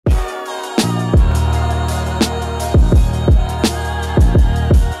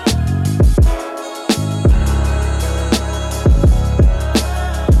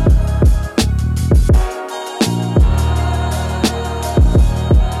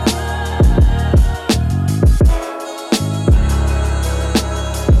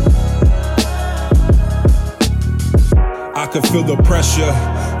can feel the pressure.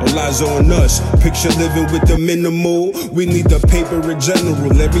 All eyes on us. Picture living with the minimal. We need the paper in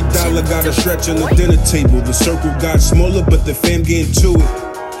general. Every dollar got a stretch on the dinner table. The circle got smaller, but the fam getting to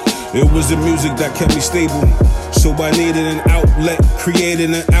it. It was the music that kept me stable. So I needed an outlet, created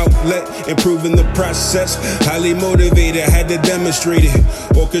an outlet, improving the process. Highly motivated, had to demonstrate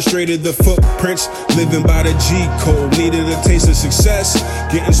it. Orchestrated the footprints, living by the G code. Needed a taste of success,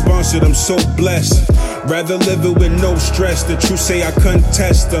 getting sponsored, I'm so blessed. Rather live it with no stress. The truth say I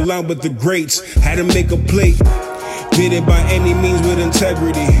contest, along with the greats. Had to make a plate. Did it by any means with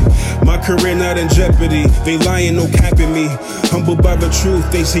integrity. My career not in jeopardy. They lying, no capping me. Humbled by the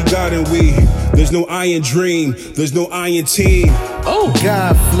truth, they see God and we. There's no iron dream, there's no iron team. Oh,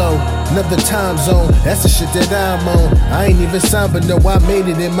 God flow, another time zone. That's the shit that I'm on. I ain't even signed, but no, I made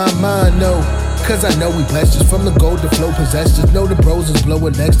it in my mind, no. Cause I know we blessed just from the gold to flow possessed. Just know the bros is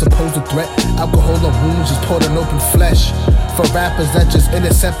blowing next to pose a threat. Alcohol on wounds just poured on open flesh. For rappers that just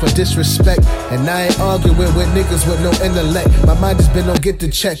innocent for disrespect. And I ain't arguing with niggas with no intellect. My mind has been on get the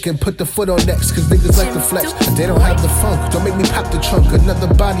check and put the foot on next. Cause niggas like the flex, and they don't have the funk. Don't make me pop the trunk,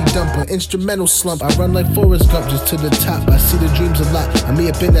 another body dumper. Instrumental slump, I run like Forrest Gump just to the top. I see the dreams a lot, I may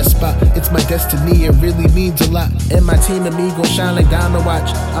up in that spot. It's my destiny, it really means a lot. And my team and me gon' shine like diamond watch.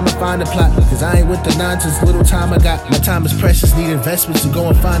 I'ma find a plot, cause I ain't with the nonsense, little time I got. My time is precious, need investments to go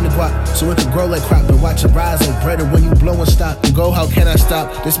and find the guap. So it can grow like crop and watch it rise like bread. And when you blow and stop and go, how can I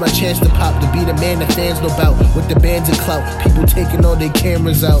stop? This my chance to pop, to be the man that fans know about. With the bands and clout, people taking all their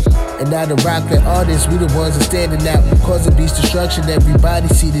cameras out. And now the rock that artists, we the ones that standing out. Cause of beast destruction, everybody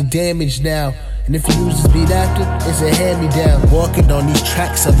see the damage now. And if you use this beat after, it's a hand-me-down. Walking on these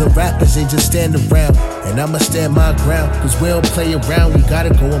tracks, other rappers, they just stand around. And I'ma stand my ground, cause we don't play around. We gotta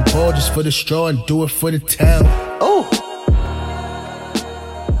go on ball just for the straw and do it for the town. Oh!